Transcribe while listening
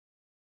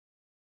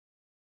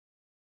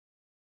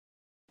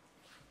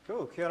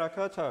Cool, kia ora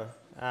koutou.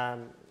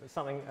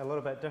 Something a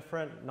little bit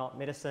different, not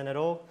medicine at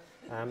all,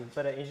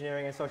 but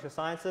engineering and social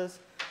sciences.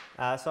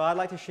 So I'd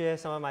like to share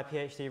some of my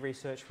PhD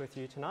research with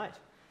you tonight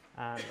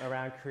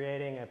around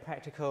creating a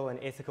practical and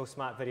ethical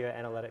smart video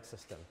analytics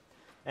system.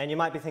 And you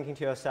might be thinking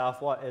to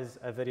yourself, what is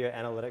a video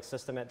analytics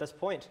system at this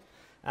point?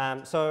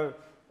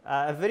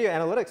 A video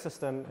analytics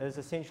system is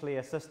essentially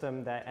a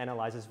system that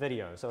analyzes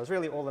video. So it's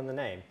really all in the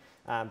name.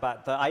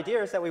 But the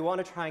idea is that we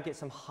want to try and get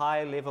some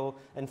high-level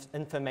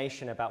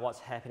information about what's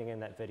happening in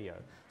that video.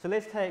 So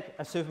let's take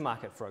a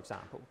supermarket, for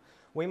example.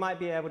 We might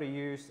be able to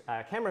use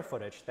camera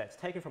footage that's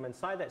taken from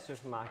inside that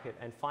supermarket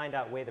and find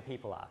out where the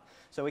people are.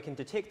 So we can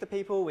detect the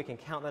people, we can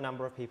count the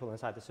number of people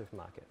inside the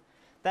supermarket.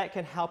 That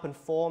can help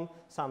inform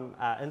some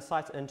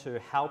insights into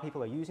how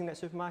people are using that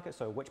supermarket,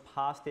 so which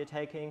paths they're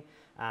taking,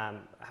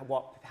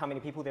 how many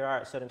people there are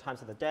at certain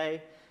times of the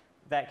day.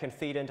 That can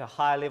feed into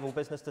high-level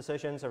business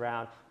decisions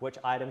around which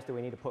items do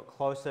we need to put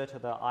closer to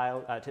the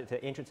aisle, to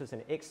the entrances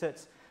and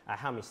exits,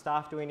 how many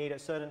staff do we need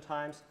at certain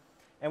times.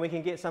 And we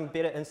can get some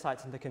better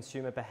insights into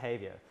consumer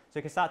behavior. So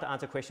we can start to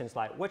answer questions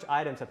like, which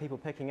items are people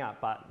picking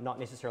up but not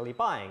necessarily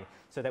buying,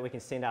 so that we can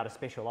send out a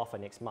special offer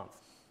next month.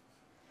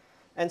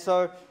 And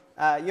so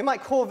you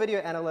might call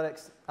video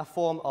analytics a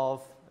form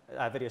of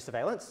video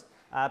surveillance,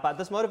 but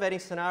this motivating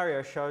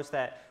scenario shows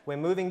that we're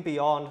moving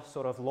beyond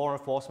sort of law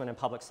enforcement and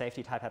public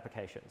safety type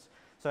applications.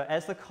 So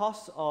as the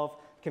costs of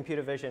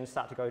computer vision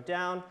start to go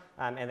down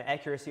and the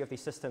accuracy of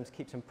these systems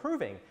keeps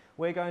improving,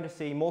 we're going to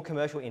see more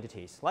commercial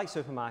entities like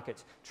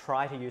supermarkets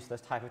try to use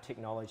this type of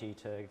technology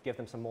to give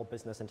them some more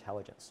business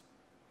intelligence.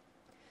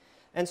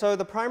 And so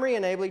the primary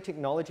enabling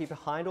technology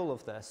behind all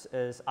of this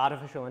is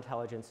artificial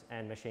intelligence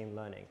and machine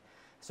learning.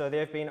 So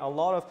there have been a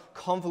lot of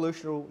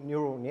convolutional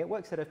neural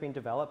networks that have been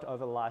developed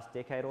over the last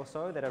decade or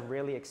so that have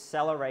really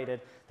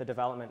accelerated the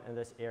development in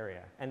this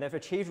area. And they've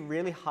achieved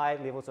really high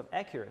levels of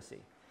accuracy.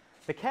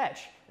 The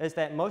catch is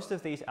that most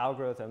of these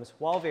algorithms,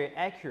 while very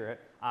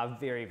accurate, are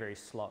very, very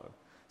slow.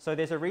 So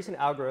there's a recent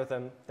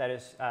algorithm that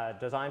is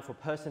designed for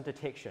person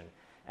detection.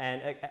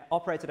 And it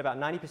operates at about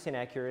 90%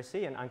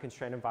 accuracy in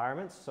unconstrained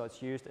environments. So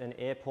it's used in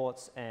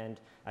airports and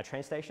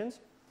train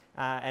stations.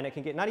 And it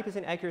can get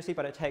 90% accuracy,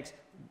 but it takes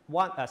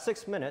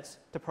 6 minutes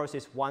to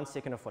process 1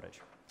 second of footage.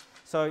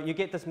 So you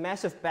get this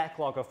massive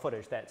backlog of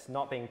footage that's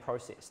not being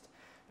processed.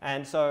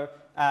 And so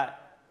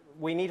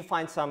we need to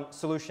find some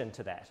solution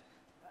to that.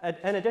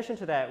 In addition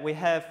to that, we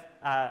have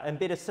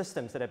embedded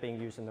systems that are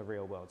being used in the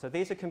real world. So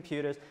these are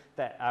computers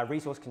that are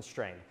resource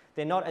constrained.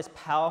 They're not as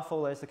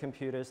powerful as the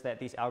computers that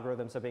these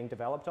algorithms are being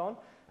developed on.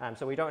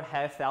 So we don't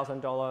have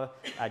 $1,000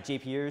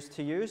 GPUs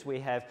to use. We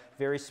have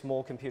very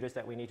small computers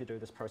that we need to do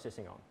this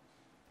processing on.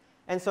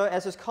 And so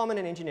as is common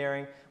in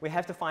engineering, we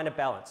have to find a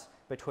balance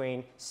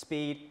between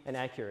speed and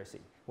accuracy.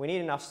 We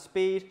need enough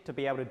speed to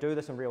be able to do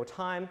this in real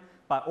time,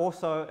 but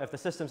also if the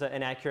systems are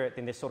inaccurate,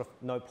 then there's sort of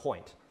no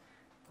point.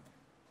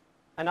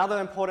 Another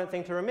important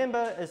thing to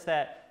remember is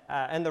that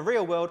in the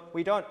real world,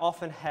 we don't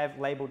often have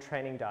labeled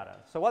training data.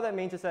 So what that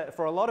means is that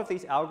for a lot of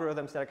these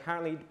algorithms that are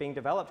currently being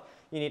developed,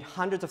 you need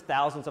hundreds of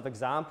thousands of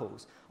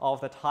examples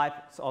of the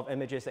types of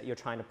images that you're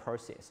trying to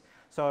process.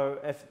 So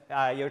if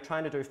you're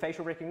trying to do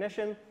facial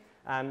recognition,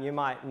 you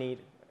might need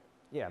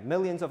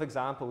millions of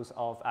examples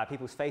of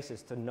people's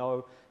faces to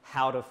know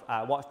how to,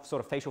 what sort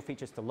of facial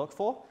features to look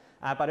for.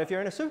 But if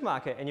you're in a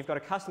supermarket and you've got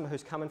a customer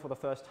who's come in for the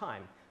first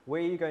time,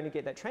 where are you going to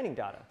get that training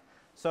data?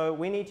 So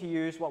we need to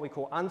use what we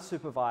call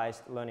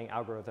unsupervised learning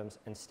algorithms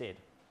instead.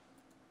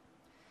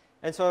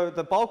 And so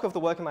the bulk of the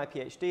work in my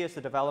PhD is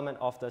the development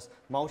of this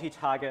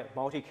multi-target,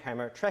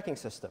 multi-camera tracking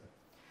system.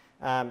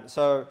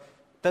 So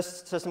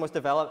this system was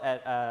developed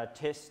at a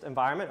test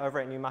environment over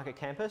at Newmarket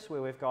campus,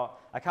 where we've got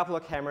a couple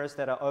of cameras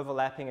that are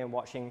overlapping and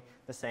watching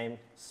the same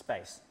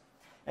space.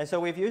 And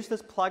so we've used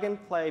this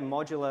plug-and-play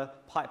modular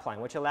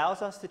pipeline, which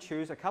allows us to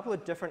choose a couple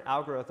of different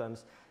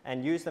algorithms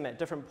and use them at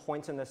different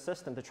points in the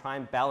system to try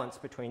and balance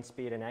between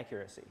speed and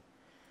accuracy.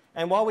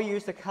 And while we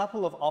used a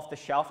couple of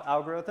off-the-shelf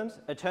algorithms,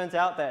 it turns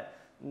out that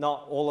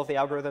not all of the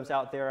algorithms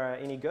out there are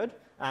any good.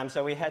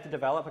 So we had to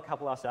develop a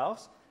couple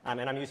ourselves.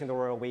 And I'm using the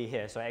royal we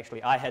here, so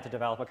actually I had to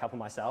develop a couple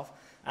myself.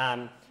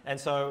 And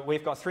so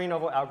we've got 3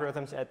 novel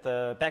algorithms at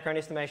the background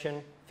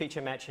estimation,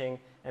 feature matching,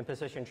 and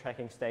position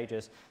tracking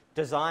stages,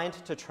 designed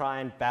to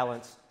try and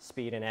balance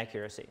speed and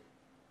accuracy.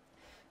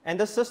 And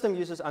this system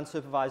uses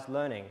unsupervised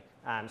learning.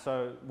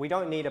 So we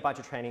don't need a bunch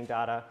of training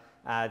data.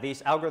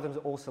 These algorithms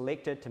are all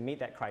selected to meet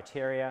that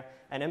criteria.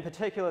 And in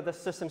particular,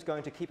 this system's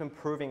going to keep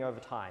improving over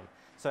time.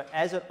 So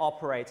as it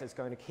operates, it's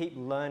going to keep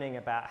learning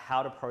about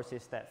how to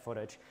process that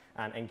footage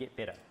and get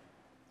better.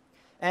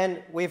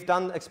 And we've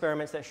done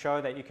experiments that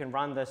show that you can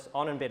run this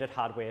on embedded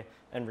hardware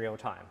in real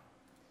time.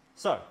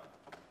 So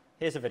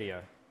here's a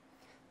video.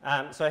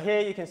 So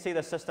here you can see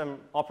the system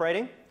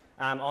operating.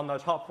 On the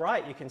top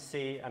right, you can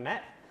see a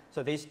map.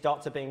 So these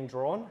dots are being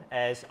drawn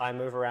as I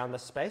move around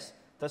this space.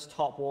 This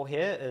top wall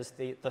here is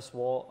this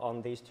wall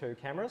on these 2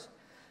 cameras.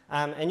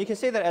 And you can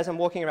see that as I'm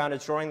walking around,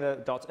 it's drawing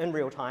the dots in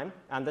real time.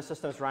 This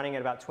system's running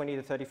at about 20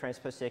 to 30 frames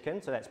per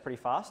second, so that's pretty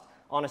fast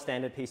on a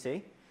standard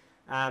PC.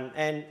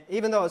 And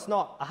even though it's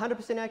not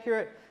 100%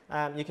 accurate,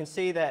 you can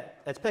see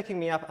that it's picking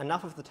me up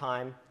enough of the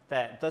time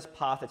that this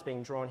path that's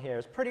being drawn here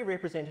is pretty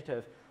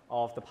representative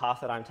of the path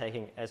that I'm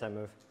taking as I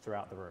move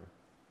throughout the room.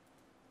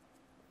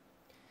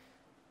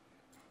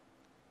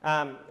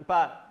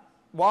 But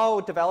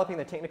while developing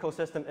the technical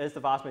system is the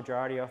vast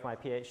majority of my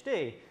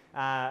PhD,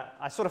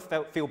 I sort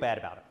of feel bad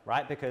about it,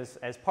 right? Because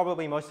as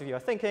probably most of you are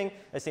thinking,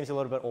 it seems a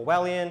little bit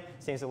Orwellian,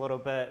 seems a little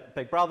bit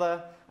Big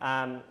Brother,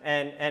 and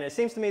it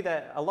seems to me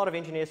that a lot of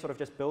engineers sort of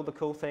just build the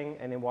cool thing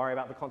and then worry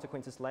about the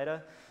consequences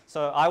later.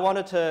 So I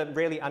wanted to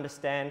really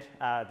understand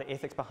the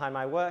ethics behind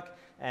my work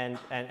and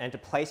to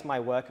place my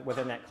work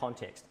within that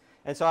context.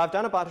 And so I've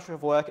done a bunch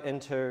of work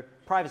into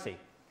privacy.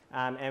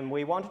 And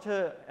we wanted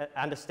to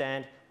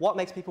understand what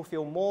makes people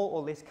feel more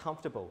or less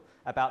comfortable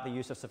about the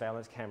use of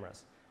surveillance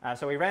cameras.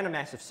 So we ran a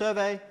massive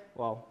survey,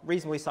 well,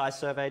 reasonably sized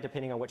survey,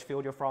 depending on which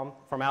field you're from.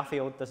 From our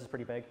field, this is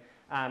pretty big.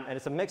 And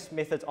it's a mixed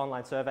methods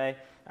online survey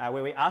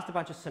where we asked a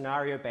bunch of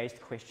scenario-based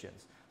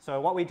questions.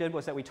 So what we did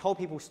was that we told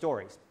people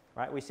stories,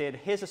 right? We said,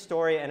 here's a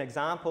story, an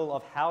example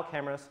of how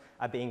cameras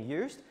are being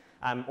used.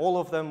 All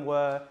of them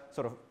were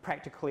sort of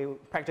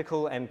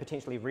practical and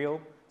potentially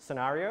real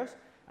scenarios.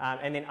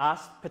 And then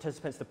asked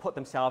participants to put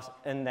themselves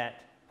in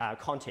that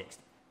context.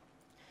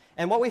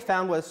 And what we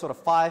found was sort of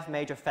 5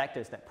 major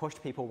factors that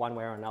pushed people one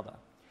way or another.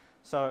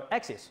 So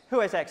access.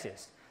 Who has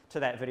access to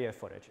that video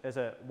footage? Is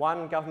it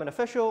one government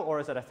official or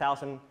is it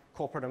 1,000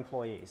 corporate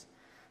employees?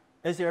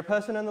 Is there a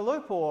person in the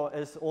loop or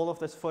is all of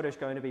this footage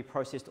going to be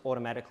processed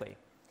automatically?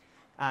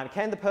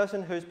 Can the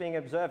person who's being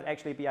observed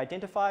actually be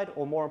identified,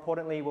 or more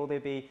importantly, will there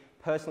be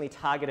personally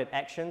targeted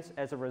actions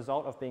as a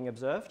result of being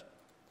observed?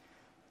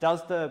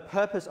 Does the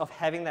purpose of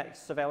having that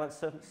surveillance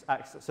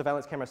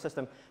camera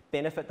system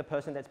benefit the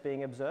person that's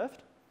being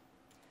observed?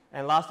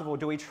 And last of all,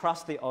 do we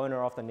trust the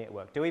owner of the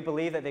network? Do we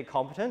believe that they're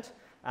competent?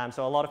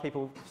 So a lot of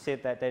people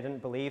said that they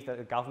didn't believe that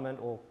the government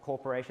or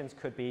corporations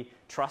could be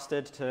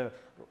trusted to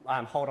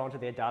hold on to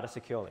their data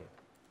securely.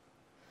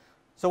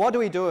 So what do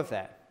we do with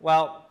that?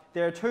 Well,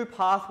 there are 2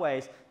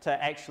 pathways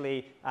to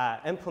actually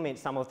implement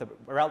some of the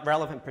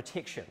relevant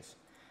protections.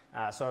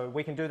 So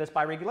we can do this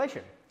by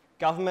regulation.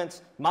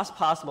 Governments must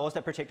pass laws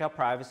that protect our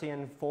privacy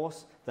and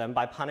enforce them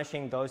by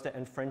punishing those that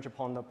infringe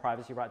upon the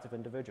privacy rights of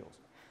individuals.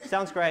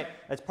 Sounds great.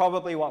 It's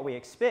probably what we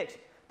expect.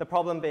 The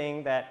problem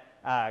being that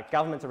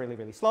governments are really,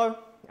 really slow,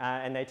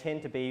 and they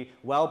tend to be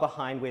well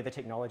behind where the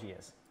technology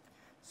is.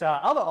 So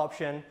our other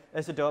option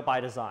is to do it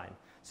by design.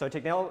 So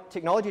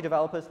technology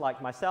developers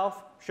like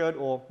myself should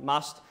or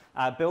must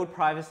build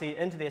privacy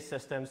into their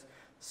systems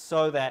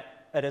so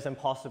that it is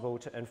impossible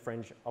to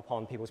infringe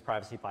upon people's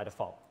privacy by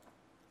default.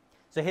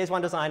 So here's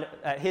one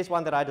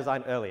that I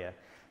designed earlier.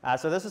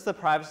 So this is the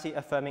privacy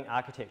affirming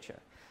architecture.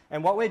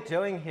 And what we're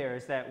doing here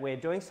is that we're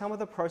doing some of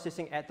the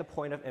processing at the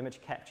point of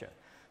image capture.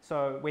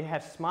 So we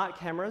have smart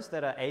cameras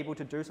that are able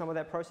to do some of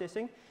that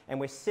processing, and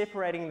we're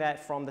separating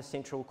that from the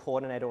central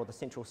coordinator or the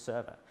central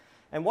server.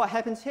 And what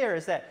happens here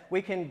is that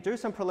we can do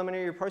some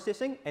preliminary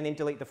processing and then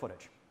delete the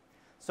footage.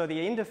 So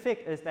the end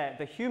effect is that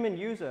the human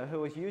user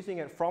who is using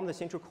it from the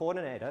central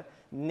coordinator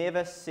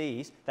never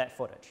sees that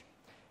footage.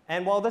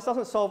 And while this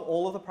doesn't solve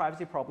all of the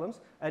privacy problems,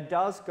 it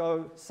does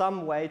go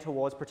some way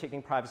towards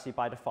protecting privacy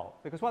by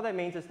default. Because what that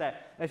means is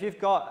that if you've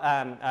got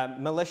a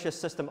malicious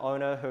system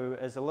owner who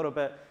is a little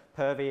bit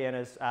pervy and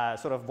is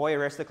sort of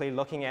voyeuristically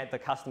looking at the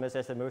customers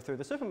as they move through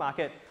the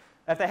supermarket,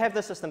 if they have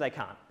this system, they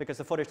can't, because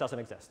the footage doesn't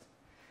exist.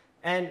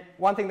 And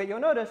one thing that you'll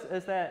notice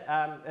is that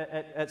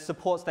it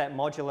supports that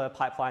modular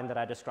pipeline that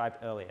I described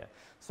earlier.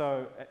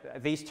 So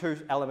these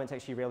 2 elements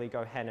actually really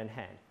go hand in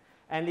hand.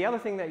 And the other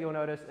thing that you'll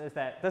notice is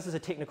that this is a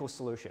technical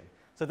solution.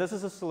 So this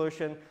is a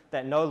solution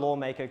that no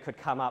lawmaker could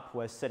come up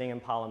with sitting in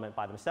Parliament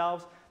by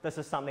themselves. This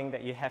is something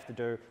that you have to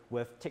do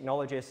with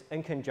technologists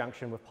in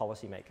conjunction with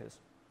policymakers.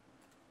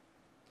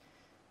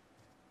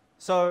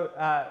 So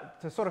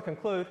to sort of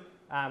conclude,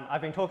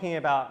 I've been talking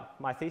about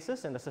my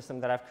thesis and the system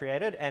that I've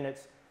created, and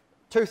it's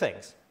 2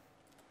 things.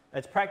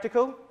 It's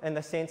practical in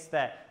the sense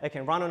that it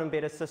can run on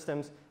embedded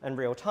systems in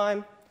real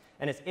time,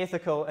 and it's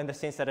ethical in the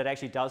sense that it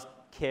actually does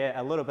care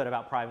a little bit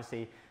about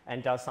privacy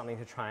and does something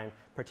to try and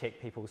protect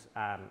people's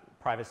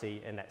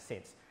privacy in that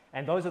sense.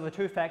 And those are the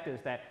 2 factors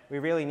that we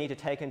really need to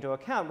take into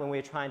account when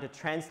we're trying to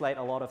translate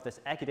a lot of this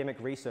academic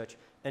research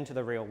into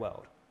the real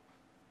world.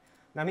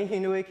 Ngā mihi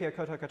nui kia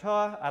koutou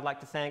katoa. I'd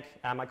like to thank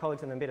my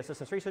colleagues in the Embedded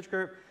Systems Research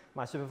Group,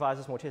 my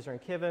supervisors Morteza and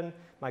Kevin,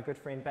 my good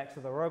friend Baxter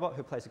the robot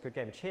who plays a good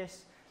game of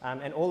chess,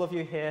 and all of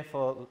you here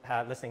for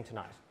listening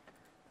tonight.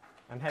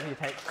 I'm happy to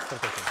take some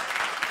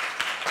questions.